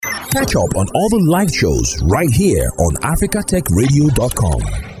Catch up on all the live shows right here on africatechradio.com.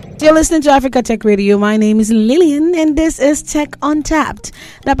 You're listening to Africa Tech Radio. My name is Lillian, and this is Tech Untapped,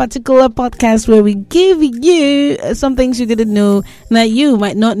 that particular podcast where we give you some things you didn't know that you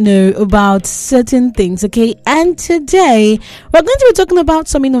might not know about certain things, okay? And today, we're going to be talking about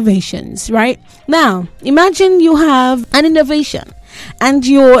some innovations, right? Now, imagine you have an innovation, and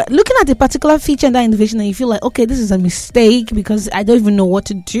you're looking at a particular feature in that innovation and you feel like, okay, this is a mistake because I don't even know what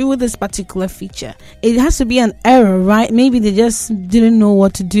to do with this particular feature. It has to be an error, right? Maybe they just didn't know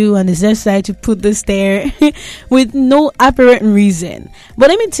what to do and they just decided to put this there with no apparent reason. But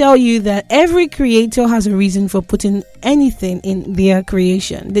let me tell you that every creator has a reason for putting anything in their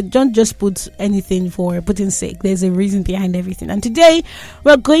creation. They don't just put anything for putting sake. There's a reason behind everything. And today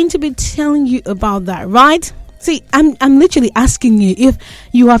we're going to be telling you about that, right? See, I'm literally asking you if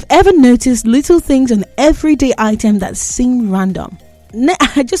you have ever noticed little things on everyday item that seem random.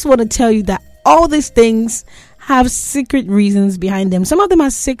 I just want to tell you that all these things have secret reasons behind them. Some of them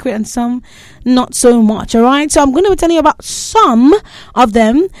are secret and some not so much, all right? So I'm going to be telling you about some of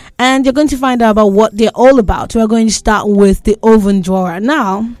them and you're going to find out about what they're all about. We're going to start with the oven drawer.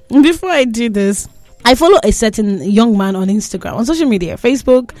 Now, before I do this, I follow a certain young man on Instagram, on social media,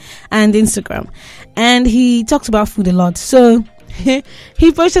 Facebook and Instagram, and he talks about food a lot. So he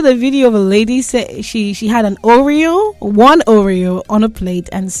posted a video of a lady say she had one Oreo on a plate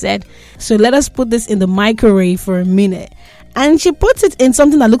and said, so let us put this in the microwave for a minute. And she puts it in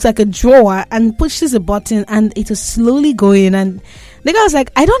something that looks like a drawer and pushes a button and it was slowly going. And the guy was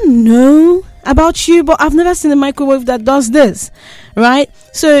like, I don't know about you, but I've never seen a microwave that does this, right?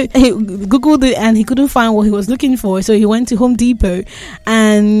 So he googled it and he couldn't find what he was looking for, so he went to Home Depot,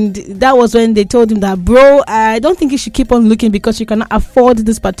 and that was when they told him that, bro, I don't think you should keep on looking because you cannot afford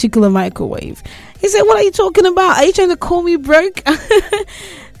this particular microwave. He said, what are you talking about? Are you trying to call me broke?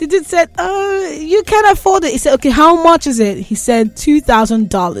 The dude said, you can't afford it. He said, okay, how much is it? He said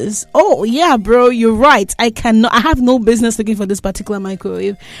 $2,000. Oh yeah, bro, you're right. I have no business looking for this particular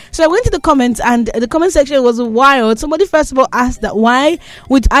microwave. So I went to the comments, and the comment section was wild. Somebody first of all asked that, why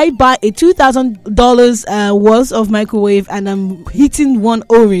would I buy a $2,000 worth of microwave and I'm hitting one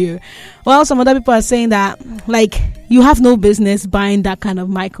Oreo? Well, some other people are saying that, like, you have no business buying that kind of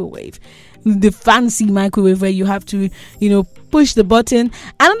microwave, the fancy microwave where you have to, push the button.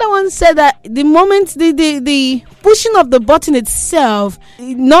 Another one said that the moment the pushing of the button itself,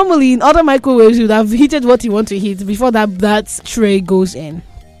 normally in other microwaves you would have heated what you want to heat before that tray goes in.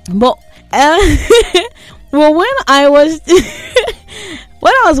 But well, when I was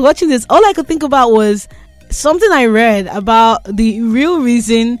watching this, all I could think about was something I read about the real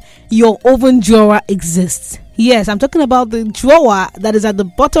reason your oven drawer exists. Yes, I'm talking about the drawer that is at the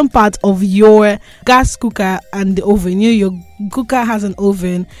bottom part of your gas cooker and the oven. Your cooker has an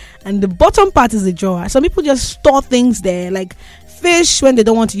oven and the bottom part is the drawer. Some people just store things there, like fish when they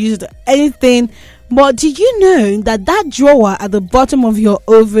don't want to use it or anything. But do you know that drawer at the bottom of your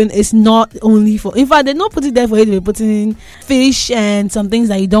oven is not only for... In fact, they don't put it there for you to be putting in fish and some things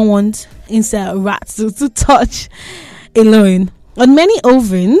that you don't want inside rats to touch alone. On many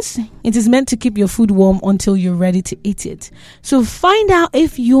ovens, it is meant to keep your food warm until you're ready to eat it. So find out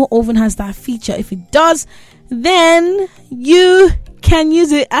if your oven has that feature. If it does, then you can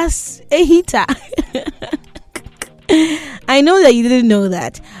use it as a heater. I know that you didn't know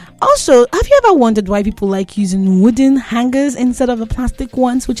that. Also, have you ever wondered why people like using wooden hangers instead of the plastic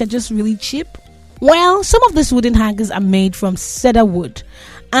ones, which are just really cheap? Well, some of these wooden hangers are made from cedar wood,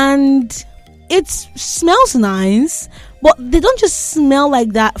 and it smells nice, but they don't just smell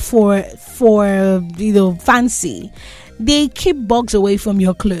like that for fancy. They keep bugs away from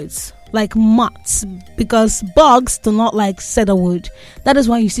your clothes, like moths, because bugs do not like cedar wood. That is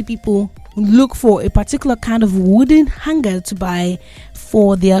why you see people look for a particular kind of wooden hanger to buy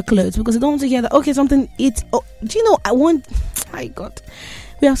for their clothes, because they don't want to hear that, okay, something do you know, my God,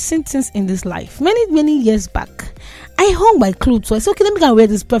 we have seen things in this life. Many years back, I hung my clothes, so I said, okay, let me go and wear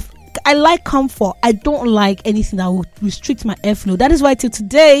this perfect. I like comfort. I don't like anything that would restrict my airflow. That is why till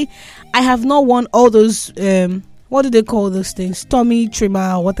today I have not worn all those what do they call those things, tummy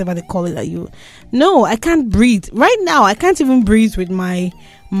trimmer or whatever they call it. No, I can't breathe right now. I can't even breathe with my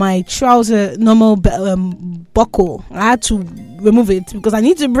trouser normal buckle. I had to remove it because I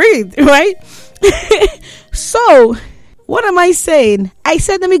need to breathe, right? So what am I saying? I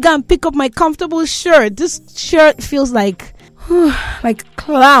said let me go and pick up my comfortable shirt. This shirt feels like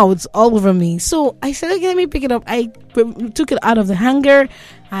clouds all over me. So I said, okay, let me pick it up. I took it out of the hanger.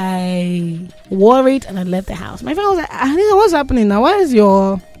 I wore it and I left the house. My friend was like, what's happening now? Why is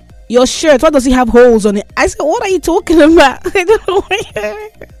your shirt? Why does it have holes on it? I said, what are you talking about? I don't know.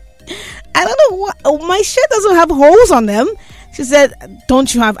 I don't know what. Oh, my shirt doesn't have holes on them. She said,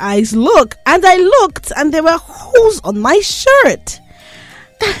 don't you have eyes? Look. And I looked, and there were holes on my shirt.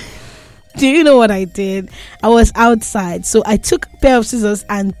 Do you know what I did? I was outside, so I took a pair of scissors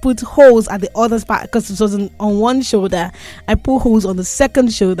and put holes at the other part because it was on one shoulder. I put holes on the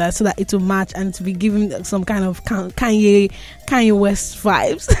second shoulder so that it will match and to be giving some kind of Kanye West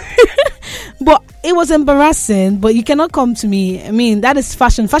vibes. But it was embarrassing. But you cannot come to me. I mean, that is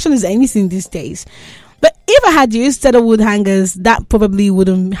fashion. Fashion is anything these days. But if I had used cedarwood hangers, that probably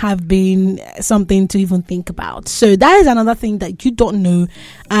wouldn't have been something to even think about. So that is another thing that you don't know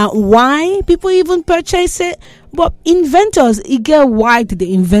why people even purchase it. But inventors, you get why did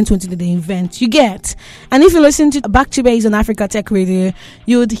they invent? What did they invent? You get. And if you listen to Back to Base on Africa Tech Radio,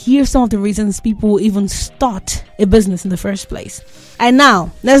 you would hear some of the reasons people even start a business in the first place. And now,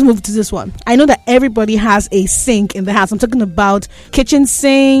 let's move to this one. I know that everybody has a sink in the house. I'm talking about kitchen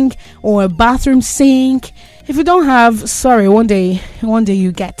sink or a bathroom sink. If you don't have, sorry, one day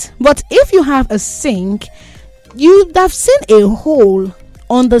you get. But if you have a sink, you'd have seen a hole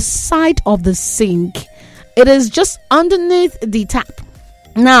on the side of the sink. It is just underneath the tap.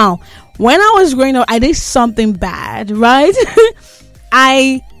 Now, when I was growing up, I did something bad, right?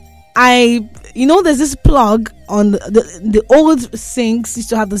 I there's this plug on the old sinks used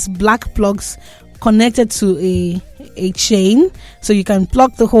to have this black plugs connected to a chain, so you can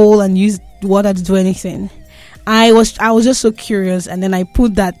plug the hole and use water to do anything. I was just so curious, and then I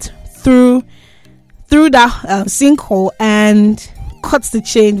put that through that sinkhole and cut the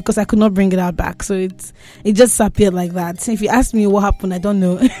chain because I could not bring it out back. So it just appeared like that. If you ask me what happened, I don't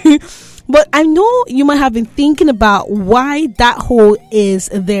know. But I know you might have been thinking about why that hole is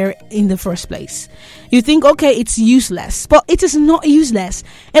there in the first place. You think, okay, it's useless, but it is not useless.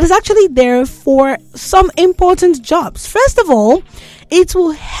 It is actually there for some important jobs. First of all, it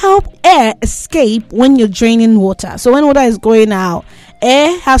will help air escape when you're draining water. So when water is going out,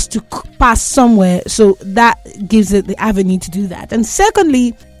 air has to pass somewhere, so that gives it the avenue to do that. And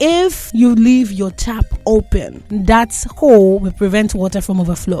secondly, if you leave your tap open, that hole will prevent water from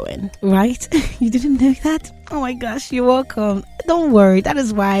overflowing, right? You didn't know that? Oh my gosh, you're welcome. Don't worry, that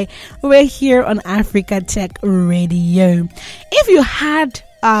is why we're here on Africa Tech Radio. If you had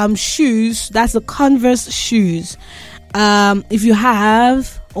shoes, that's the Converse shoes. If you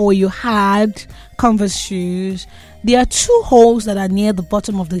have or you had Converse shoes, there are two holes that are near the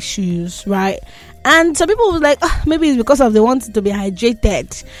bottom of the shoes, right? And some people were like, maybe it's because of they want it to be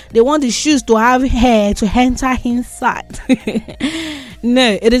hydrated. They want the shoes to have hair to enter inside.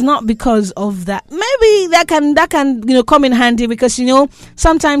 No, it is not because of that. Maybe that can come in handy because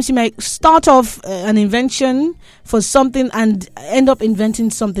sometimes you might start off an invention for something and end up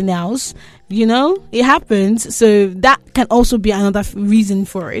inventing something else. It happens. So that can also be another reason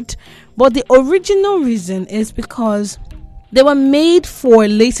for it. But the original reason is because they were made for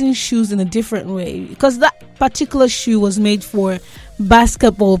lacing shoes in a different way, because that particular shoe was made for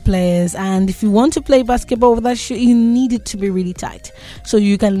basketball players, and if you want to play basketball with that shoe, you need it to be really tight. So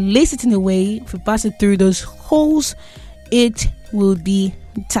you can lace it in a way, if you pass it through those holes, it will be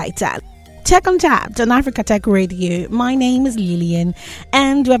tighter. Tech Untapped on Africa Tech Radio. My name is Lillian,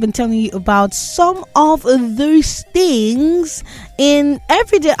 and we have been telling you about some of those things in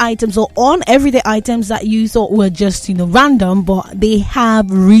everyday items or on everyday items that you thought were just random, but they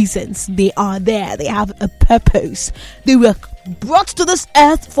have reasons. They are there. They have a purpose. They were brought to this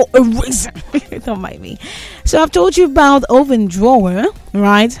earth for a reason. Don't mind me. So I've told you about the oven drawer,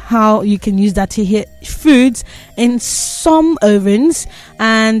 right? How you can use that to heat foods in some ovens,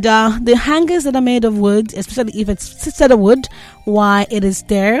 and the hangers that are made of wood, especially if it's cedarwood, why it is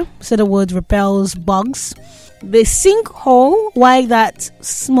there. Cedarwood repels bugs. The sink hole, why that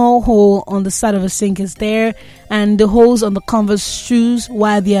small hole on the side of a sink is there, and the holes on the Converse shoes,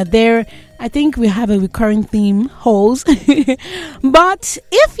 why they are there. I think we have a recurring theme, holes. But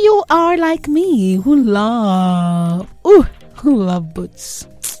if you are like me, who love boots.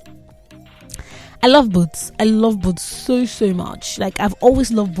 I love boots. I love boots so much. Like, I've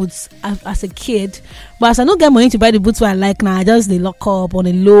always loved boots as a kid. But as I don't get money to buy the boots I like now, I just they lock up on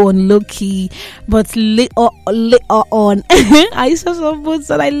a low key. But later on, I used to have boots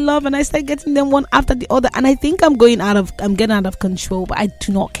that I love, and I started getting them one after the other. And I think I'm getting out of control, but I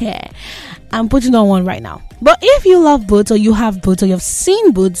do not care. I'm putting on one right now. But if you love boots, or you have boots, or you've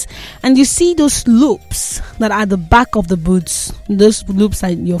seen boots, and you see those loops that are at the back of the boots, those loops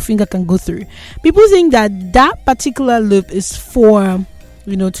that your finger can go through, people think that particular loop is for,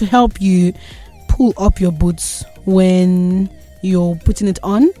 to help you pull up your boots when you're putting it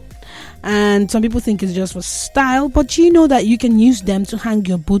on. and some people think it's just for style, but you know that you can use them to hang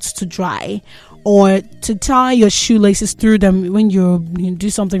your boots to dry, or to tie your shoelaces through them when you do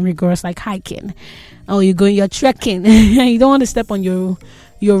something rigorous like hiking, or you're trekking. You don't want to step on your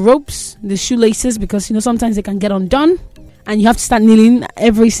ropes, the shoelaces, because sometimes they can get undone and you have to start kneeling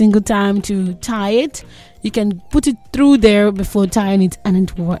every single time to tie it. You can put it through there before tying it and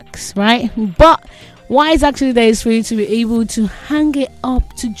it works, right? But why is actually there is for you to be able to hang it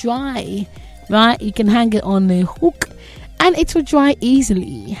up to dry, right? You can hang it on a hook and it will dry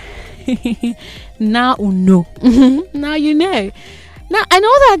easily. Now no. Now you know. Now I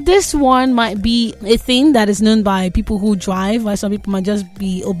know that this one might be a thing that is known by people who drive, or some people might just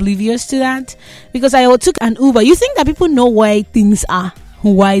be oblivious to that, because I took an Uber. You think that people know why things are,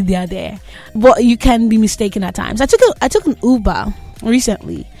 why they are there, but you can be mistaken at times. I took an Uber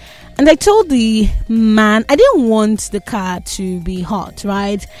recently, and I told the man I didn't want the car to be hot,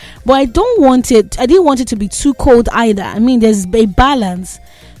 right? But I didn't want it to be too cold either. I mean, there's a balance.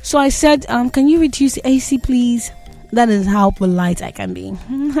 So I said, can you reduce the AC, please? That is how polite I can be.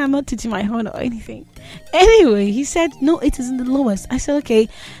 I'm not touching my horn or anything. Anyway, he said, no, it isn't the lowest. I said, okay,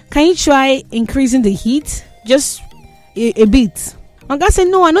 can you try increasing the heat? Just a bit. My guy said,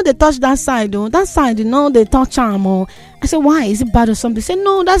 no, I know they touch that side, though. That side, they touch arm. Or I said, why? Is it bad or something? He said,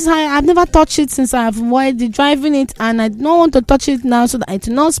 no, that's how I've never touched it since I've avoided driving it, and I don't want to touch it now so that it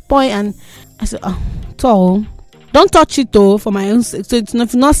will not spoil. And I said, so don't touch it though, for my own sake. So it's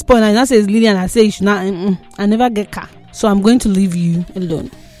not spoil. And that says Lillian, I say you should not. I never get car, so I'm going to leave you alone.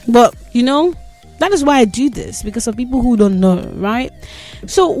 But that is why I do this, because of people who don't know, right?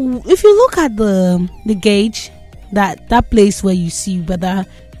 So if you look at the gauge, that place where you see whether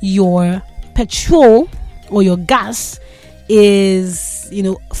your petrol or your gas is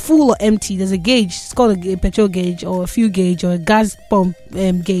full or empty, there's a gauge. It's called a petrol gauge or a fuel gauge or a gas pump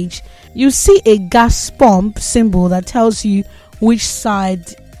gauge. You see a gas pump symbol that tells you which side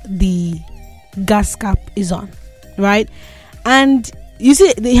the gas cap is on, right? And you see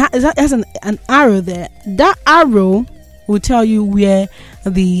it has an arrow there. That arrow will tell you where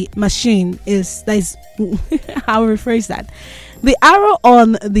the machine is. That is I'll rephrase that. The arrow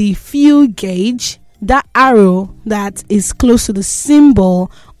on the fuel gauge, that arrow that is close to the symbol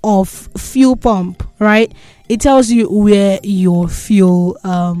of fuel pump, right? It tells you where your fuel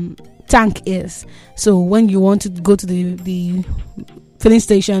tank is. So when you want to go to the filling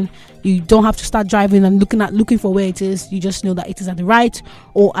station, you don't have to start driving and looking for where it is. You just know that it is at the right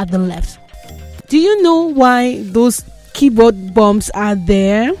or at the left. Do you know why those keyboard bumps are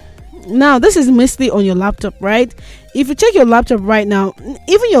there? Now, this is mostly on your laptop, right? If you check your laptop right now,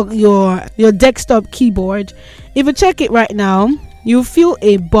 even your desktop keyboard, if you check it right now, you feel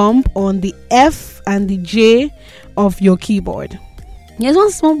a bump on the F and the J of your keyboard. There's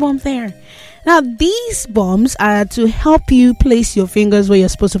one small bump there. Now, these bumps are to help you place your fingers where you're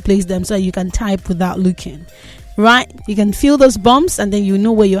supposed to place them so you can type without looking, right? You can feel those bumps and then you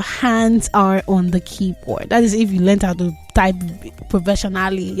know where your hands are on the keyboard. That is if you learned how to type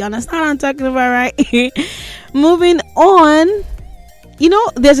professionally. You understand what I'm talking about, right? Moving on,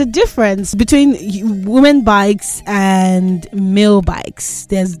 there's a difference between women bikes and male bikes.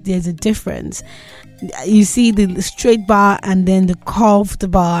 There's a difference. You see the straight bar and then the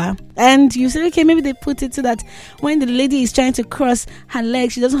curved bar, and you say, okay, maybe they put it so that when the lady is trying to cross her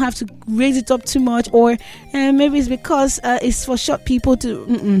leg, she doesn't have to raise it up too much, or maybe it's because it's for short people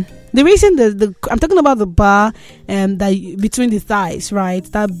to. The reason I'm talking about the bar that between the thighs, right?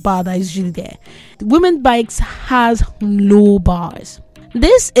 That bar that is usually there. The women bikes has low bars.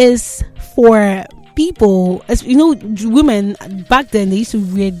 This is for people, as women back then, they used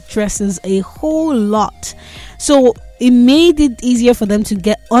to wear dresses a whole lot, so it made it easier for them to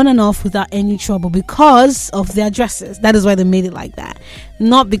get on and off without any trouble because of their dresses. That is why they made it like that,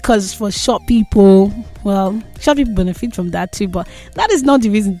 not because for short people. Well, short people benefit from that too, but that is not the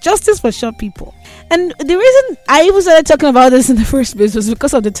reason. Justice for short people. And the reason I even started talking about this in the first place was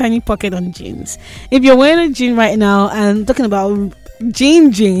because of the tiny pocket on jeans. If you're wearing a jean right now, and I'm talking about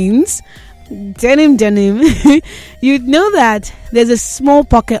jeans, denim, you'd know that there's a small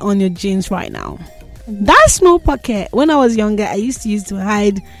pocket on your jeans right now. That small pocket, when I was younger, I used to use to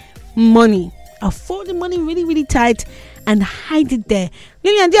hide money. I fold the money really, really tight and hide it there.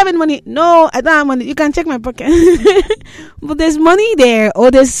 Lillian, do you have any money? No, I don't have money. You can check my pocket. But there's money there, or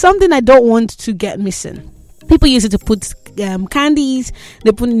there's something I don't want to get missing. People use it to put candies,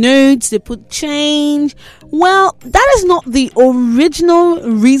 they put notes, they put change. Well, that is not the original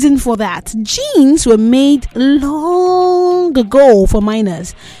reason for that. Jeans were made long ago for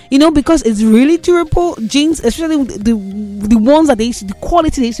miners, because it's really durable. Jeans, especially the ones that the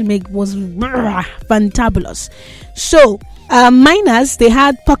quality they used to make was fantabulous. So miners, they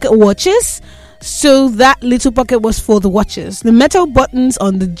had pocket watches. So that little pocket was for the watches. The metal buttons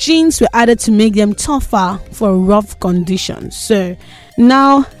on the jeans were added to make them tougher for rough conditions. So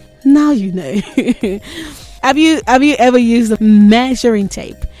now you know. Have you ever used a measuring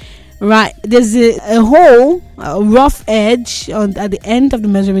tape? Right, there's a hole, a rough edge at the end of the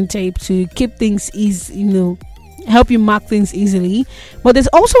measuring tape to keep things easy, help you mark things easily. But there's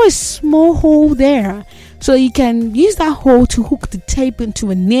also a small hole there, so you can use that hole to hook the tape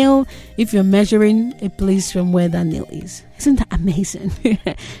into a nail if you're measuring a place from where that nail is. Isn't that amazing?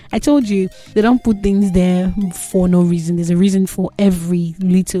 I told you, they don't put things there for no reason. There's a reason for every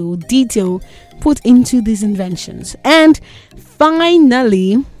little detail put into these inventions. And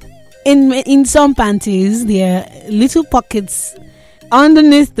finally, in some panties, there are little pockets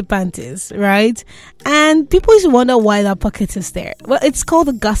underneath the panties, right? And people used to wonder why that pocket is there. Well, it's called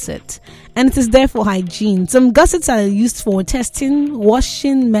a gusset, and it is there for hygiene. Some gussets are used for testing,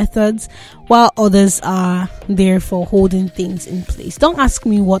 washing methods, while others are there for holding things in place. Don't ask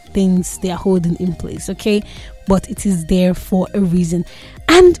me what things they are holding in place, okay? But it is there for a reason.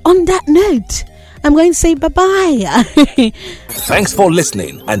 And on that note, I'm going to say bye-bye. Thanks for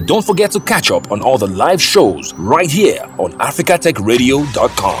listening, and don't forget to catch up on all the live shows right here on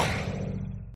africatechradio.com.